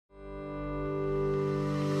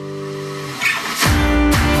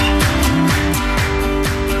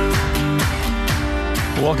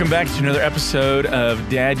Welcome back to another episode of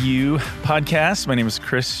Dad You Podcast. My name is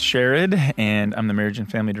Chris Sherrod, and I'm the Marriage and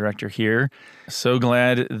Family Director here. So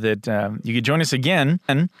glad that you could join us again.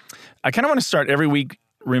 And I kind of want to start every week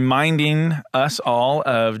reminding us all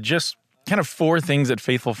of just kind of 4 things that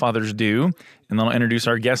faithful fathers do, and then I'll introduce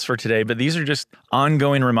our guests for today. But these are just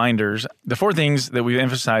ongoing reminders. The 4 things that we've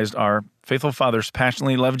emphasized are faithful fathers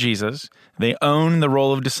passionately love Jesus, they own the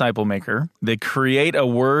role of disciple maker, they create a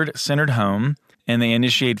word-centered home, and they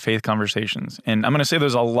initiate faith conversations. And I'm going to say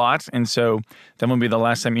those a lot, and so that won't be the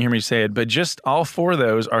last time you hear me say it, but just all 4 of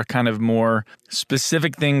those are kind of more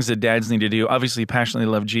specific things that dads need to do. Obviously,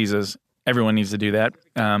 passionately love Jesus. Everyone needs to do that,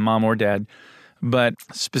 mom or dad. But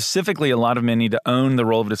specifically, a lot of men need to own the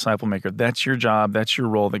role of disciple maker. That's your job. That's your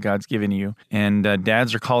role that God's given you. And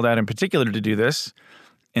dads are called out in particular to do this.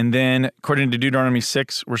 And then, according to Deuteronomy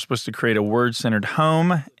 6, we're supposed to create a word-centered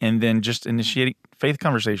home and then just initiate faith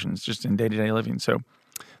conversations just in day-to-day living. So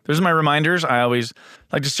those are my reminders I always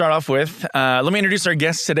like to start off with. Let me introduce our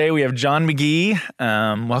guests today. We have John McGee.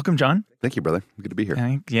 Welcome, John. Thank you, brother. Good to be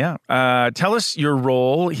here. Yeah. Tell us your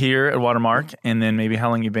role here at Watermark, and then maybe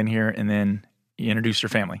how long you've been here, and then you introduce your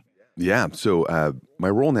family. Yeah. So my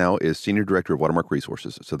role now is Senior Director of Watermark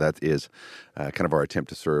Resources. So that is kind of our attempt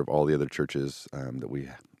to serve all the other churches that we,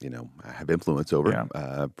 have influence over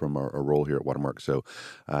from our role here at Watermark. So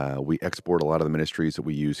we export a lot of the ministries that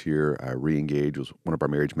we use here. Reengage was one of our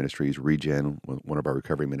marriage ministries. Regen, one of our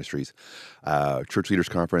recovery ministries. Church Leaders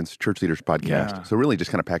Conference, Church Leaders Podcast. Yeah. So really just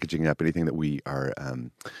kind of packaging up anything that we are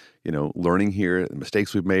learning here, the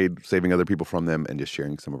mistakes we've made, saving other people from them, and just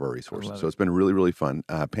sharing some of our resources. So it's been really, really fun.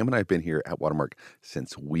 Pam and I have been here at Watermark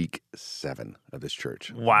since week 7 of this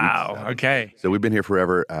church. Wow. Okay. So we've been here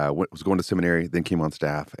forever. Was going to seminary, then came on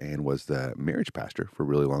staff and was the marriage pastor for a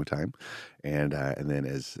really long time. And then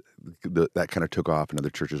as that kind of took off and other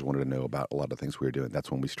churches wanted to know about a lot of things we were doing, that's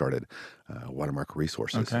when we started Watermark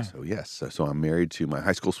Resources. Okay. So yes, so I'm married to my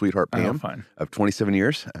high school sweetheart, Pam, of 27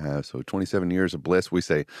 years. So 27 years of bliss. We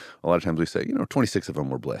say, a lot of times we say, 26 of them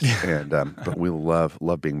were bliss. And but we love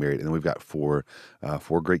being married. And then we've got 4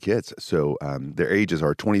 great kids. So their ages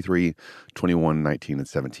are 23, 21, 19, and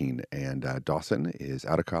 17. And Dawson is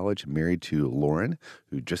out of college, married to Lauren,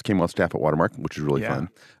 who just came on staff at Watermark, which is really fun.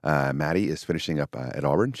 Maddie is finishing up at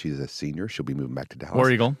Auburn. She's a senior. She'll be moving back to Dallas. War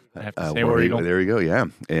Eagle. I have to say War Eagle. There you go, yeah.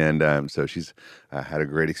 And so she's had a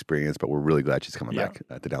great experience, but we're really glad she's coming back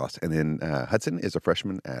to Dallas. And then Hudson is a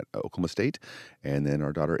freshman at Oklahoma State. And then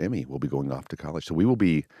our daughter, Emmy, will be going off to college. So we will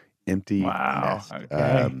be empty nest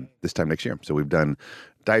this time next year. So we've done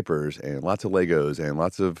diapers and lots of Legos and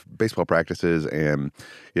lots of baseball practices and,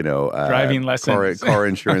 driving lessons, car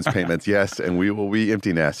insurance payments. Yes. And we will be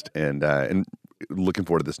empty nest and looking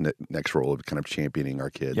forward to this next role of kind of championing our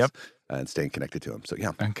kids and staying connected to them. So,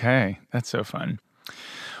 yeah. Okay. That's so fun.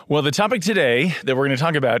 Well, the topic today that we're going to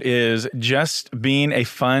talk about is just being a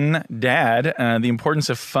fun dad, the importance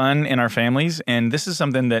of fun in our families. And this is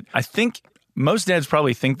something that I think most dads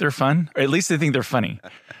probably think they're fun, or at least they think they're funny.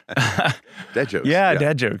 Dad jokes. Yeah,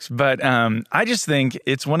 dad jokes. But I just think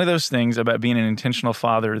it's one of those things about being an intentional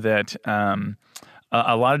father that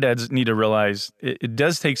a lot of dads need to realize it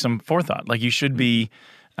does take some forethought. Like you should be,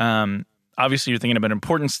 obviously you're thinking about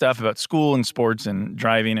important stuff about school and sports and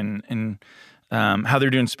driving and how they're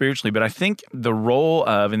doing spiritually. But I think the role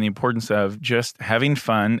of and the importance of just having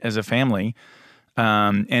fun as a family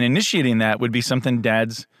and initiating that would be something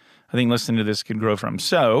dads, I think, listening to this could grow from.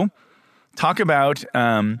 So talk about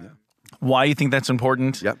why you think that's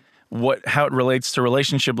important. Yep. How it relates to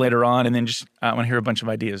relationship later on, and then just I want to hear a bunch of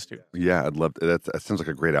ideas too. Yeah, I'd love that. That sounds like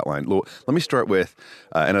a great outline. Let me start with,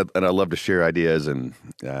 and I love to share ideas, and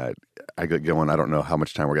I get going. I don't know how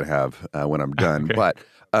much time we're going to have when I'm done, but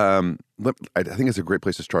I think it's a great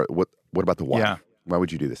place to start. What about the why? Yeah. Why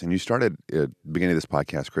would you do this? And you started at the beginning of this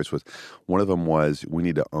podcast, Chris, with one of them was we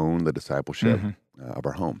need to own the discipleship of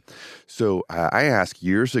our home. So I asked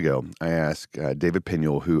David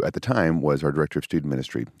Pinuel, who at the time was our director of student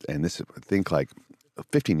ministry, and this, I think, like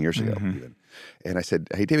 15 years ago even. And I said,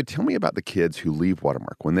 hey, David, tell me about the kids who leave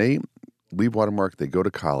Watermark. When they leave Watermark, they go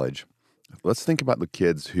to college. Let's think about the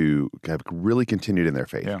kids who have really continued in their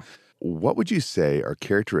faith. Yeah. What would you say are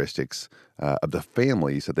characteristics of the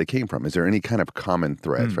families that they came from? Is there any kind of common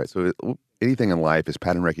threads, right? So anything in life is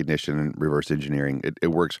pattern recognition and reverse engineering. It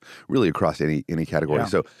works really across any category. Yeah.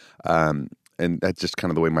 So, and that's just kind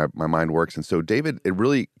of the way my mind works. And so David, it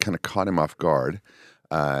really kind of caught him off guard.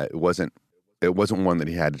 It wasn't one that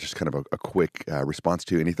he had just kind of a quick response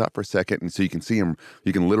to. And he thought for a second. And so you can see him,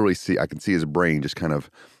 I can see his brain just kind of,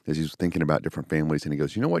 as he's thinking about different families. And he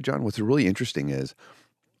goes, you know what, John, what's really interesting is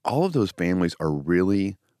all of those families are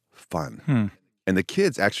really fun. and the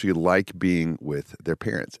kids actually like being with their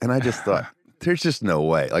parents. And I just thought, there's just no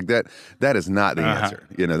way. Like that is not the answer.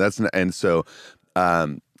 That's not, and so,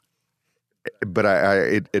 but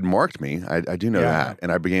it marked me. I do know that.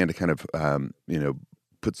 And I began to kind of,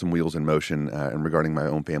 put some wheels in motion regarding my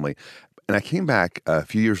own family. And I came back a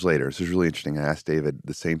few years later. This is really interesting. I asked David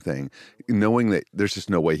the same thing, knowing that there's just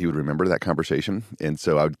no way he would remember that conversation. And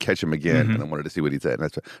so I would catch him again, and I wanted to see what he said. And I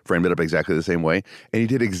framed it up exactly the same way. And he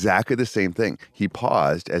did exactly the same thing. He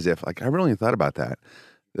paused as if, like, I really thought about that.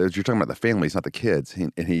 As you're talking about the family, it's not the kids.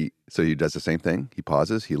 So he does the same thing. He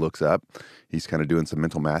pauses. He looks up. He's kind of doing some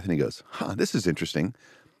mental math, and he goes, this is interesting.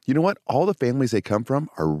 You know what? All the families they come from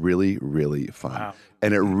are really, really fun. Wow.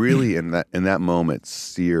 And it really, in that moment,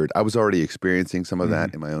 seared. I was already experiencing some of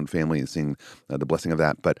that in my own family and seeing the blessing of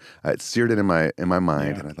that, but it seared it in my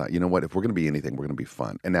mind. And I thought, you know what? If we're going to be anything, we're going to be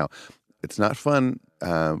fun. And now, it's not fun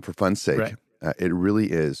for fun's sake. Right. It really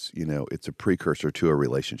is. It's a precursor to a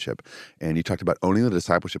relationship. And you talked about owning the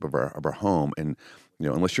discipleship of our home, and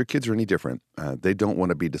unless your kids are any different, they don't want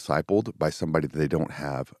to be discipled by somebody that they don't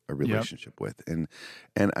have a relationship with. And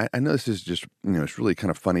I know this is just, it's really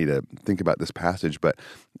kind of funny to think about this passage, but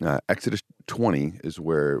Exodus 20 is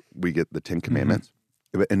where we get the 10 Commandments.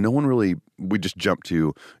 And no one really, we just jump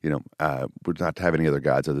to, we're not to have any other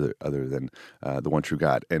gods other than the one true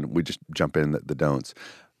God. And we just jump in the don'ts.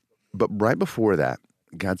 But right before that,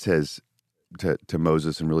 God says to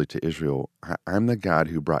Moses and really to Israel, I'm the God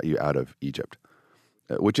who brought you out of Egypt.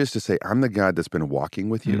 Which is to say, I'm the God that's been walking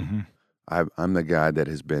with you. I'm the God that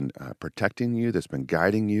has been protecting you, that's been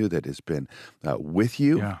guiding you, that has been with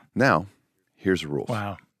you. Yeah. Now, here's the rules.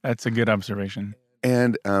 Wow, that's a good observation.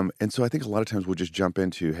 And so I think a lot of times we'll just jump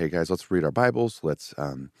into, hey guys, let's read our Bibles. Let's,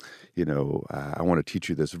 I want to teach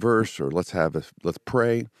you this verse, or let's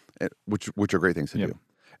pray, which are great things to do.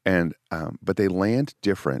 And but they land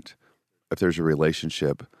different if there's a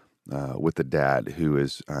relationship with the dad who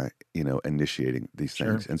is, initiating these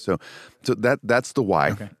things. And so that's the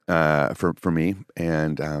why for me.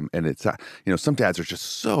 And it's, some dads are just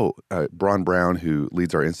so, Bron Brown, who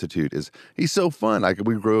leads our institute, he's so fun. Like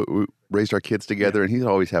we raised our kids together, and he'd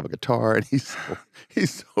always have a guitar, and he's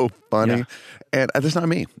so funny. Yeah. And that's not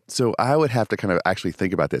me. So I would have to kind of actually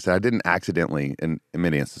think about this. And I didn't accidentally, in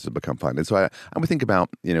many instances, become fun. And so I would think about,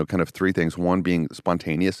 kind of three things. One being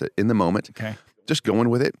spontaneous in the moment, just going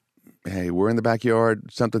with it. Hey, we're in the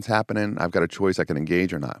backyard, something's happening, I've got a choice, I can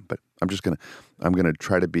engage or not. But I'm going to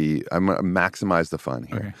try to maximize the fun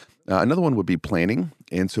here. Okay. Another one would be planning.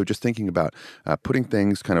 And so just thinking about putting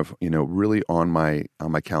things kind of, really on my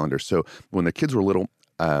calendar. So when the kids were little,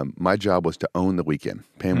 my job was to own the weekend.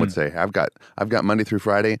 Pam would say, I've got Monday through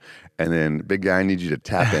Friday, and then big guy, I need you to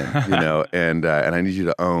tap in, and I need you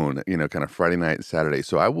to own, kind of Friday night and Saturday.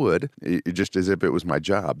 So I would, just as if it was my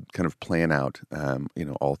job, kind of plan out,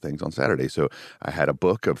 all things on Saturday. So I had a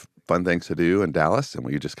book of fun things to do in Dallas, and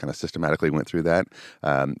we just kind of systematically went through that.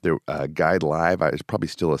 Guide Live is probably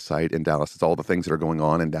still a site in Dallas. It's all the things that are going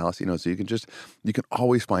on in Dallas, so you can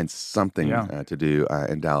always find something to do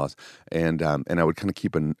in Dallas. And I would kind of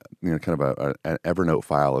keep an Evernote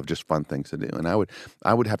file of just fun things to do. And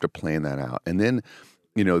I would have to plan that out. And then,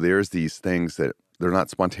 there's these things that they're not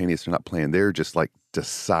spontaneous, they're not planned. They're just like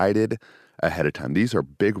decided ahead of time. These are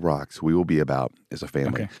big rocks we will be about as a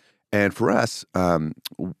family. Okay. And for us, when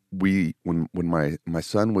my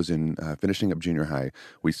son was in finishing up junior high,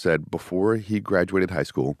 we said before he graduated high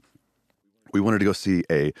school, we wanted to go see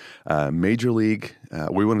a major league.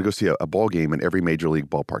 We wanted to go see a ball game in every major league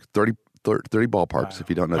ballpark. 30 ballparks, if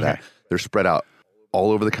you don't know that. They're spread out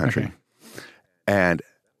all over the country. Okay. And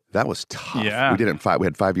that was tough. Yeah. We did it in 5. We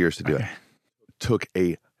had 5 years to do it. Took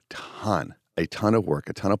a ton of work,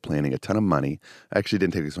 a ton of planning, a ton of money. Actually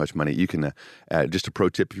didn't take as much money. You can, just a pro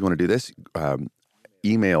tip if you want to do this,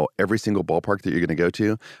 email every single ballpark that you're going to go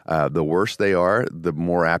to. The worse they are, the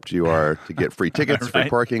more apt you are to get free tickets, right. Free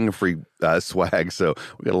parking, free swag. So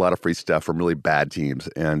we got a lot of free stuff from really bad teams.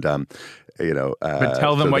 And, but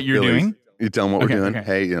tell them what you're doing. You tell them what we're doing.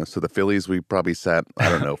 Okay. Hey, so the Phillies, we probably sat,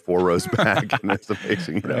 4 rows back, and it's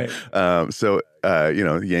amazing, Right.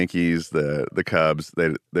 The Yankees, the Cubs,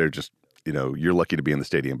 they're just, you're lucky to be in the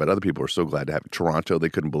stadium, but other people are so glad to have it. Toronto, they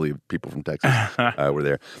couldn't believe people from Texas were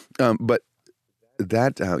there. But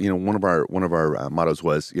that, one of our mottos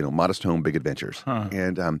was, modest home, big adventures. Huh.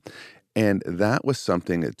 And that was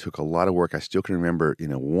something that took a lot of work. I still can remember,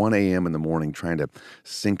 1 a.m. in the morning trying to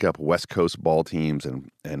sync up West Coast ball teams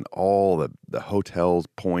and all the hotels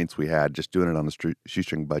points we had, just doing it on the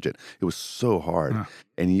shoestring budget. It was so hard. Huh.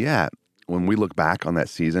 And yet, when we look back on that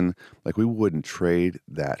season, like we wouldn't trade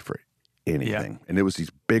that for anything. And it was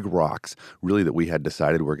these big rocks, really, that we had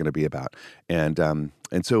decided we're going to be about. And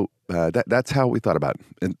so that's how we thought about it.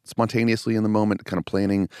 And spontaneously in the moment, kind of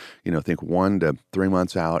planning, think 1 to 3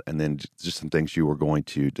 months out, and then just some things you were going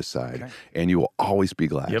to decide. Okay. And you will always be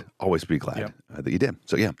glad, that you did.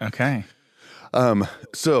 So, yeah. Okay.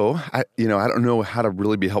 So I don't know how to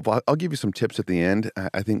really be helpful. I'll give you some tips at the end,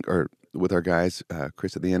 I think, or with our guys,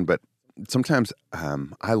 Chris, at the end. But sometimes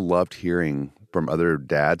I loved hearing from other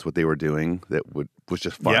dads what they were doing that was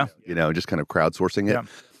just fun, just kind of crowdsourcing it.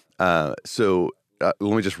 Yeah. So let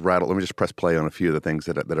me just press play on a few of the things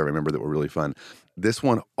that I remember that were really fun. This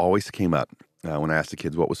one always came up when I asked the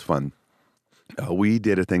kids what was fun. We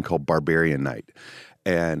did a thing called Barbarian Night.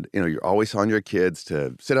 And, you're always telling your kids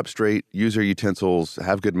to sit up straight, use their utensils,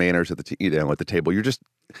 have good manners at the table. You're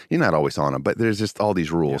not always on them, but there's just all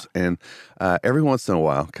these rules. Yeah. And every once in a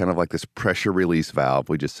while, kind of like this pressure release valve,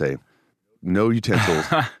 we just say, no utensils,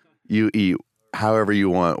 you eat however you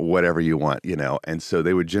want, whatever you want, And so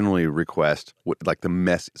they would generally request like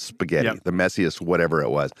the spaghetti, the messiest, whatever it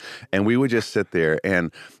was. And we would just sit there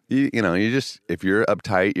and, if you're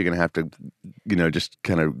uptight, you're going to have to, just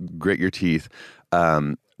kind of grit your teeth.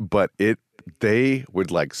 But they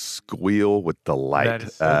would like squeal with delight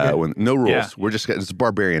when no rules. Yeah. It's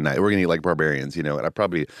barbarian night. We're gonna eat like barbarians, And I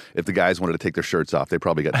probably, if the guys wanted to take their shirts off, they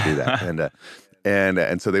probably got to do that.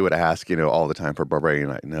 And so they would ask, all the time for barbarian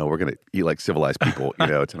night. No, we're gonna eat like civilized people,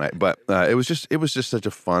 tonight. But it was just such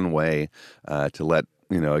a fun way to let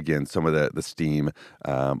again some of the steam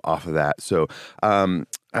off of that. So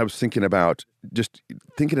I was thinking about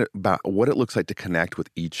what it looks like to connect with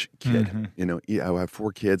each kid. Mm-hmm. I have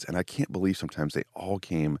 4 kids, and I can't believe sometimes they all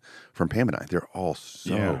came from Pam and I. They're all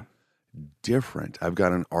so different. I've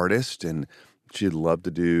got an artist, and she'd love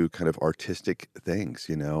to do kind of artistic things,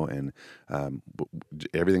 and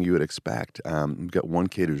everything you would expect. We've got one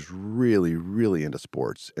kid who's really, really into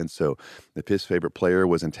sports, and so if his favorite player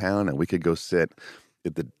was in town, and we could go sit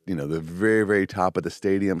at the very, very top of the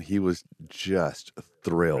stadium, he was just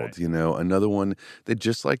thrilled. Right. Another one that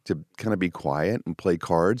just liked to kind of be quiet and play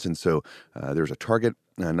cards, and so there's a Target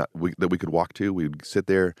that we could walk to. We'd sit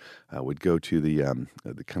there. We'd go to the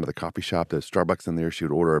kind of the coffee shop, the Starbucks in there. She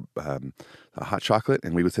would order a hot chocolate,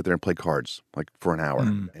 and we would sit there and play cards like for an hour,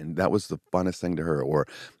 and that was the funnest thing to her. Or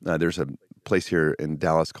there's a place here in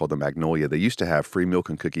Dallas called the Magnolia. They used to have free milk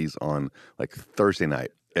and cookies on like Thursday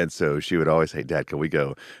night. And so she would always say, Dad, can we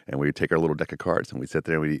go? And we would take our little deck of cards and we'd sit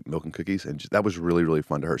there and we'd eat milk and cookies. And that was really, really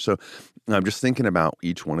fun to her. So I'm just thinking about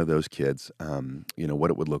each one of those kids, what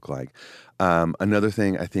it would look like. Another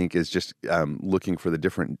thing I think is just looking for the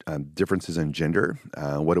different differences in gender,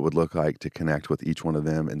 what it would look like to connect with each one of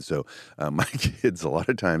them. And so my kids, a lot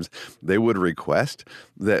of times, they would request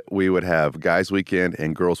that we would have guys weekend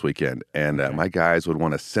and girls weekend. And my guys would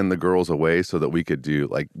want to send the girls away so that we could do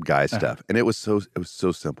like guy stuff. And it was so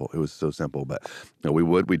simple. It was so simple. But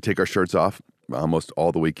we'd take our shirts off almost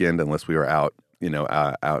all the weekend unless we were out,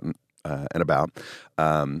 out and about.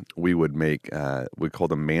 We would make, we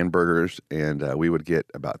called them man burgers, and we would get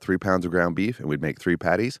about 3 pounds of ground beef, and we'd make 3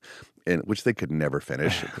 patties, and which they could never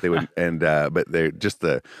finish. They would, but they just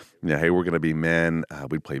hey, we're going to be men.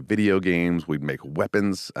 We'd play video games. We'd make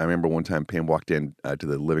weapons. I remember one time Pam walked in to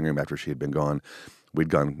the living room after she had been gone. We'd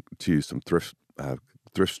gone to some thrift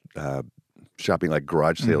shopping, like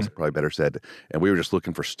garage sales, probably better said. And we were just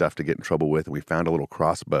looking for stuff to get in trouble with. And we found a little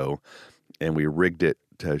crossbow, and we rigged it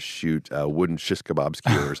to shoot wooden shish kebab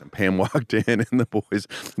skewers. And Pam walked in, and the boy,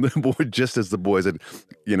 just as the boys had,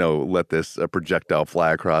 let this projectile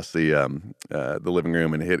fly across the living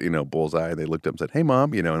room and hit, bullseye, they looked up and said, "Hey,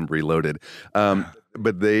 Mom," and reloaded.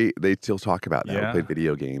 But they still talk about that. We played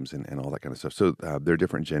video games and all that kind of stuff. So they're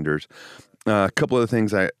different genders. A couple of the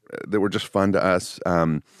things that were just fun to us,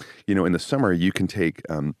 in the summer, you can take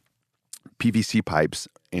PVC pipes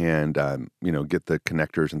and, get the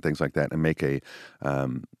connectors and things like that and make a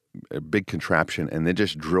big contraption and then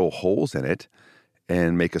just drill holes in it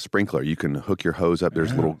and make a sprinkler. You can hook your hose up.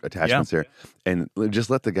 There's little attachments there, and just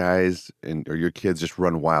let the guys or your kids just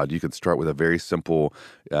run wild. You could start with a very simple,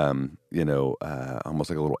 almost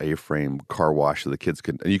like a little A-frame car wash, so the kids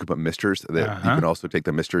could. And you could put misters. You can also take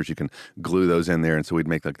the misters. You can glue those in there, and so we'd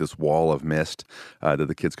make like this wall of mist that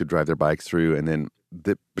the kids could drive their bikes through, and then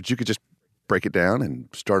but you could just break it down and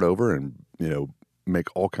start over, and make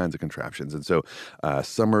all kinds of contraptions. And so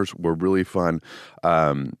summers were really fun.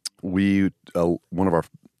 One of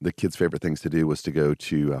the kids' favorite things to do was to go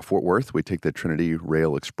to Fort Worth. We'd take the Trinity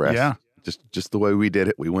Rail Express. Yeah. Just the way we did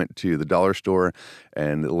it. We went to the dollar store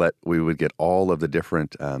and we would get all of the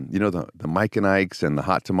different, the Mike and Ike's and the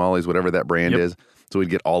hot tamales, whatever that brand is. So we'd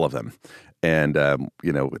get all of them. And,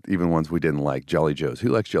 even ones we didn't like, Jolly Joe's. Who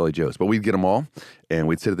likes Jolly Joe's? But we'd get them all, and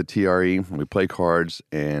we'd sit at the TRE, and we'd play cards,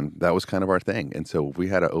 and that was kind of our thing. And so if we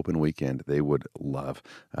had an open weekend, they would love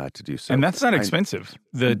to do so. And that's not expensive.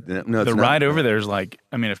 The ride over there is like,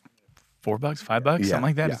 if $4, $5, something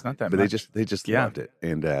like that. Yeah. It's not that but much. They just loved it.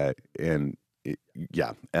 And a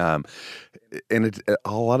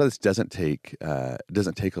lot of this doesn't take a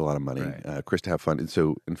lot of money, right. Chris, to have fun. And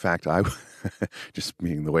so, in fact, I just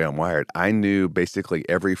being the way I'm wired, I knew basically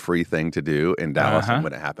every free thing to do in Dallas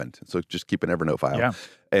when it happened. So just keep an Evernote file. Yeah.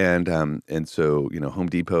 And so Home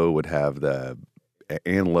Depot would have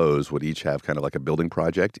and Lowe's would each have kind of like a building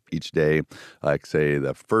project each day, like say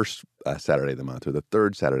the first Saturday of the month or the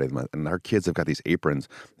third Saturday of the month. And our kids have got these aprons.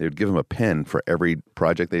 They would give them a pen for every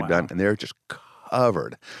project they've done, and they're just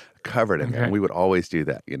covered in there. And we would always do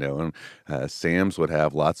that, And Sam's would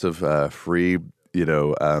have lots of free,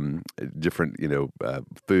 different,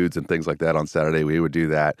 foods and things like that on Saturday. We would do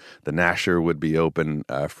that. The Nasher would be open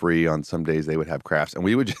free on some days. They would have crafts, and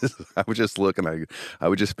I would just look, and I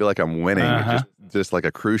would just feel like I'm winning, just like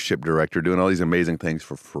a cruise ship director doing all these amazing things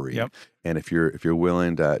for free. Yep. And if you're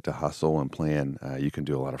willing to hustle and plan, you can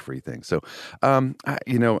do a lot of free things. So,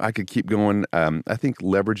 I could keep going. I think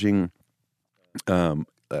leveraging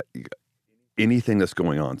anything that's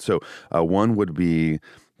going on. So, one would be,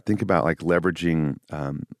 think about like leveraging,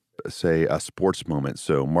 say, a sports moment.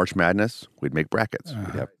 So March Madness, we'd make brackets.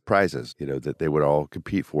 We'd have prizes, that they would all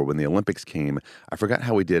compete for. When the Olympics came, I forgot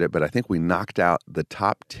how we did it, but I think we knocked out the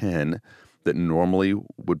top 10 that normally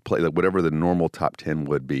would play, like whatever the normal top 10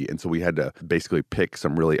 would be. And so we had to basically pick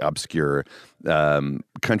some really obscure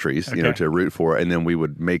countries, to root for. And then we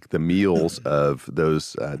would make the meals of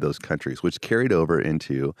those countries, which carried over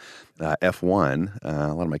into F1.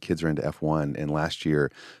 A lot of my kids are into F1. And last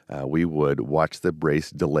year we would watch the race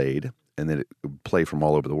delayed, and then it would play from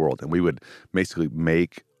all over the world. And we would basically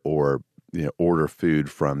make or order food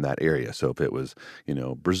from that area. So if it was,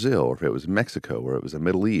 Brazil, or if it was Mexico, or it was the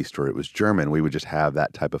Middle East, or it was German, we would just have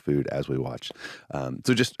that type of food as we watched.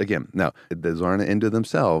 So just, again, now, those aren't into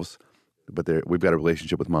themselves, but we've got a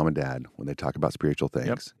relationship with mom and dad when they talk about spiritual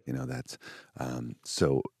things. Yep. That's,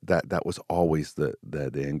 so that was always the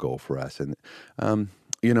end goal for us. And,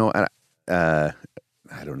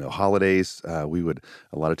 I don't know, holidays, a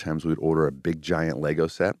lot of times we would order a big giant Lego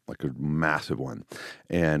set, like a massive one.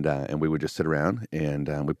 And we would just sit around and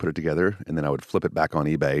we'd put it together, and then I would flip it back on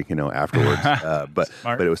eBay, afterwards. But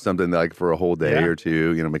it was something like for a whole day or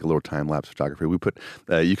two, make a little time lapse photography. We put,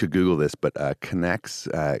 you could Google this, but Knex,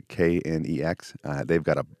 Knex, they've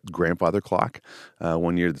got a grandfather clock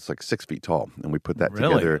one year that's like 6 feet tall. And we put that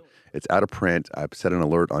together. It's out of print. I set an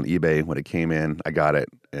alert on eBay when it came in. I got it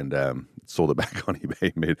and sold it back on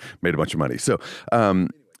eBay, made a bunch of money. So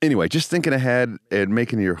anyway, just thinking ahead and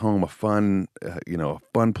making your home a fun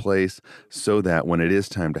place, so that when it is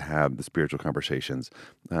time to have the spiritual conversations,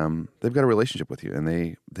 they've got a relationship with you, and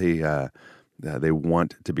they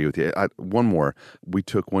want to be with you. One more, we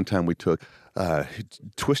took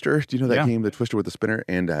Twister. Do you know that game, the Twister with the spinner?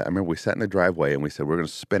 And I remember we sat in the driveway and we said, we're going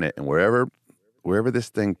to spin it, and wherever this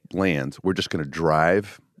thing lands, we're just going to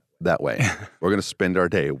drive that way. We're going to spend our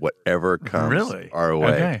day, whatever comes our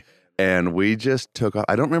way. Okay. And we just took off.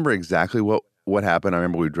 I don't remember exactly what happened. I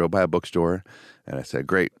remember we drove by a bookstore, and I said,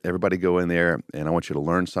 great, everybody go in there, and I want you to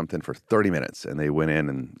learn something for 30 minutes. And they went in,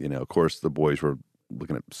 and, of course, the boys were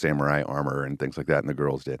looking at samurai armor and things like that, and the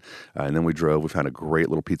girls did. And then we found a great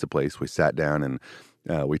little pizza place. We sat down, and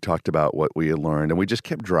we talked about what we had learned, and we just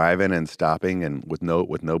kept driving and stopping, and with no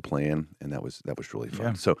plan, and that was really fun.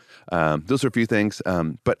 Yeah. So those are a few things.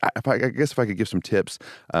 But I guess if I could give some tips,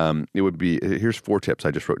 it would be, here's 4 tips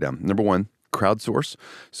I just wrote down. Number 1, crowdsource.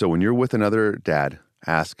 So when you're with another dad,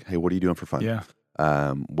 ask, hey, what are you doing for fun? Yeah.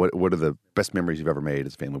 What are the best memories you've ever made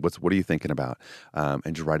as a family? What are you thinking about?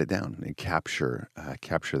 And just write it down and capture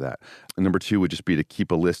that. And number 2 would just be to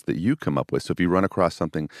keep a list that you come up with. So if you run across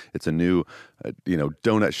something, it's a new,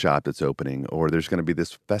 donut shop that's opening, or there's going to be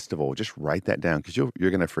this festival, just write that down, because you're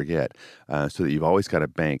going to forget, so that you've always got a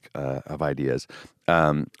bank of ideas.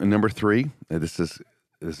 And number 3, this is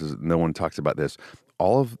no one talks about this.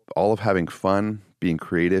 All of having fun, being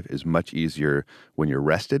creative is much easier when you're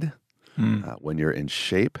rested. When you're in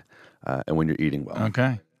shape, and when you're eating well.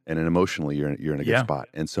 Okay. And then emotionally, you're in a good spot.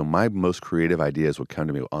 And so my most creative ideas would come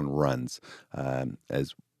to me on runs, early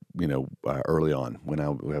on when I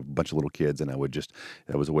would have a bunch of little kids, and that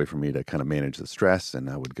was a way for me to kind of manage the stress. And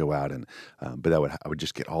I would go out and, I would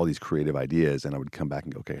just get all these creative ideas, and I would come back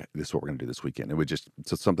and go, okay, this is what we're going to do this weekend. It would just,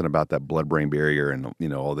 so something about that blood-brain barrier and,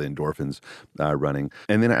 all the endorphins running.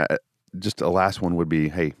 And then just a last one would be,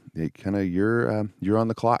 hey, you're on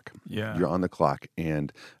the clock. Yeah. You're on the clock.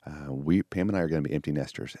 And Pam and I are going to be empty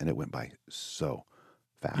nesters. And it went by so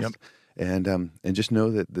fast. Yep. And just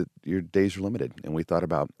know that your days are limited. And we thought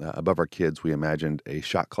about above our kids, we imagined a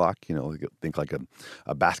shot clock, think like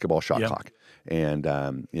a basketball shot clock. And,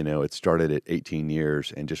 it started at 18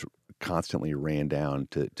 years and just constantly ran down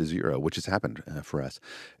to 0, which has happened for us.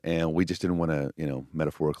 And we just didn't want to,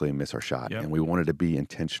 metaphorically miss our shot. Yep. And we wanted to be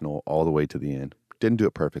intentional all the way to the end. Didn't do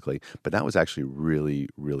it perfectly, but that was actually really,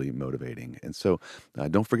 really motivating. And so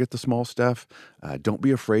don't forget the small stuff. Don't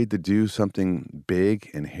be afraid to do something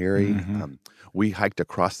big and hairy. Mm-hmm. We hiked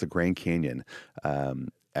across the Grand Canyon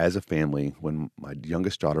as a family when my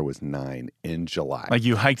youngest daughter was 9 in July. Like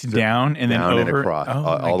you hiked down and down then over? And across,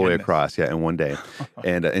 Oh, all the way across, in one day.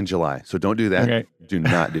 And in July. So don't do that. Okay. Do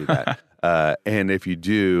not do that. And if you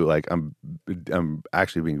do, I'm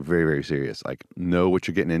actually being very, very serious. Know what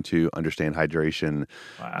you're getting into, understand hydration,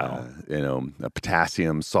 Wow.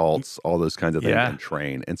 Potassium, salts, all those kinds of things, and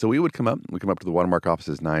train. And so we come up to the Watermark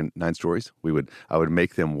offices, nine stories. I would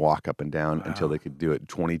make them walk up and down until they could do it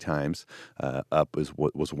 20 times. Up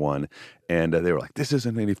was one. And they were like, this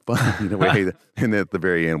isn't any fun. And at the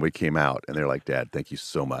very end, we came out and they're like, Dad, thank you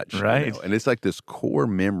so much. Right. And it's like this core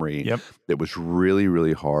memory that was really,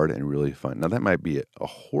 really hard and really fun. Now, that might be a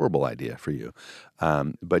horrible idea for you.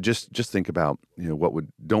 But just think about,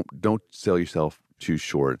 don't sell yourself too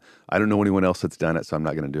short. I don't know anyone else that's done it, so I'm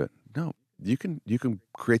not going to do it. No, you can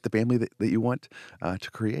create the family that you want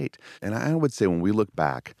to create. And I would say when we look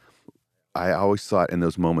back, I always thought in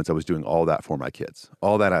those moments I was doing all that for my kids.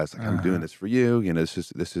 All that I was like, I'm doing this for you. This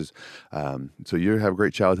is so you have a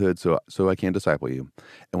great childhood, so I can disciple you.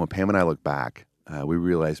 And when Pam and I look back, we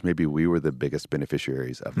realized maybe we were the biggest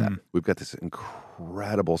beneficiaries of that. We've got this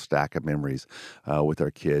incredible stack of memories with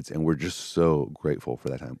our kids, and we're just so grateful for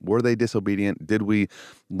that time. Were they disobedient? Did we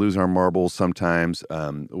lose our marbles sometimes?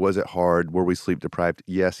 Was it hard? Were we sleep deprived?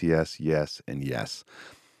 Yes, and yes.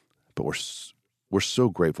 But we're so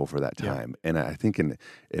grateful for that time. And I think in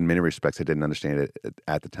many respects, I didn't understand it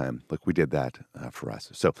at the time. We did that for us.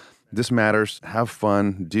 So this matters. Have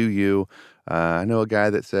fun. Do you. I know a guy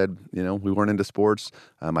that said, we weren't into sports.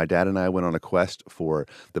 My dad and I went on a quest for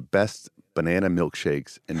the best banana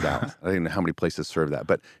milkshakes in Dallas. I don't even know how many places serve that,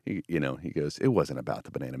 but he goes, it wasn't about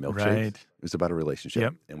the banana milkshakes. Right. It was about a relationship.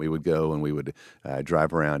 Yep. And we would go and we would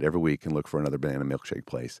drive aund every week and look for another banana milkshake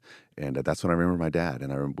place. And that's when I remember my dad.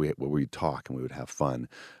 And I remember we'd talk and we would have fun.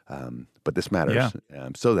 But this matters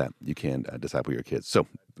so that you can disciple your kids. So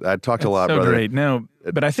I talked a lot, so brother. Great. No,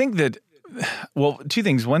 but I think that, two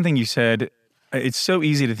things. One thing you said, it's so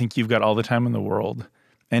easy to think you've got all the time in the world.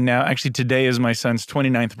 And now, actually, today is my son's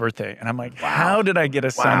 29th birthday. And I'm like, how did I get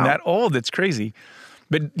a son that old? It's crazy.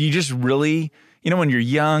 But you just really, when you're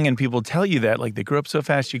young and people tell you that, they grow up so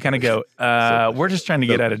fast, you kind of go, we're just trying to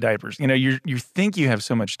get out of diapers. You think you have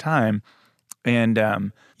so much time. And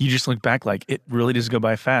you just look back it really does go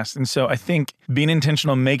by fast. And so I think being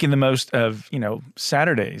intentional, making the most of,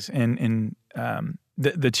 Saturdays. And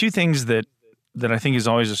the two things that I think is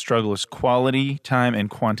always a struggle is quality time and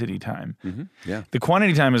quantity time. Mm-hmm. Yeah. The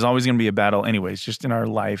quantity time is always going to be a battle anyways, just in our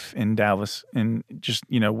life in Dallas and just,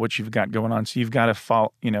 what you've got going on. So you've got to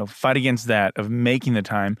fight against that of making the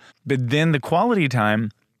time. But then the quality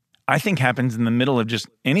time, I think, happens in the middle of just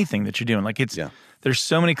anything that you're doing. There's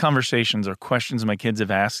so many conversations or questions my kids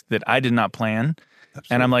have asked that I did not plan.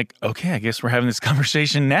 Absolutely. And I'm like, okay, I guess we're having this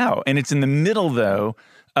conversation now. And it's in the middle, though,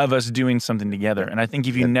 of us doing something together. And I think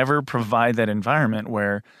if you never provide that environment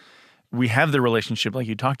where we have the relationship like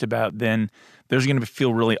you talked about, then there's going to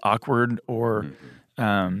feel really awkward or,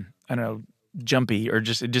 jumpy, or it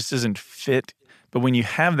just doesn't fit. But when you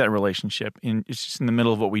have that relationship, and it's just in the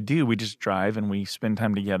middle of what we do, we just drive and we spend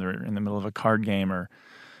time together in the middle of a card game or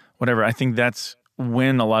whatever. I think that's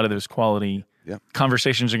when a lot of those quality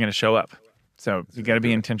conversations are going to show up. So you got to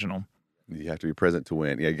be intentional. You have to be present to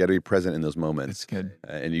win. Yeah, you got to be present in those moments. That's good.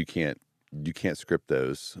 And you can't script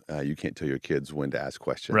those. You can't tell your kids when to ask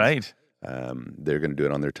questions. Right. They're going to do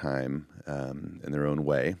it on their time, in their own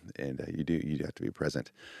way, and you have to be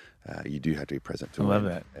present. You do have to be present to win. I love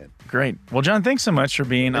that. Great. Well, John, thanks so much for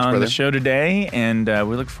being on the show today, and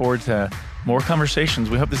we look forward to more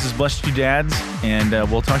conversations. We hope this has blessed you, dads, and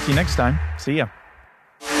we'll talk to you next time. See ya.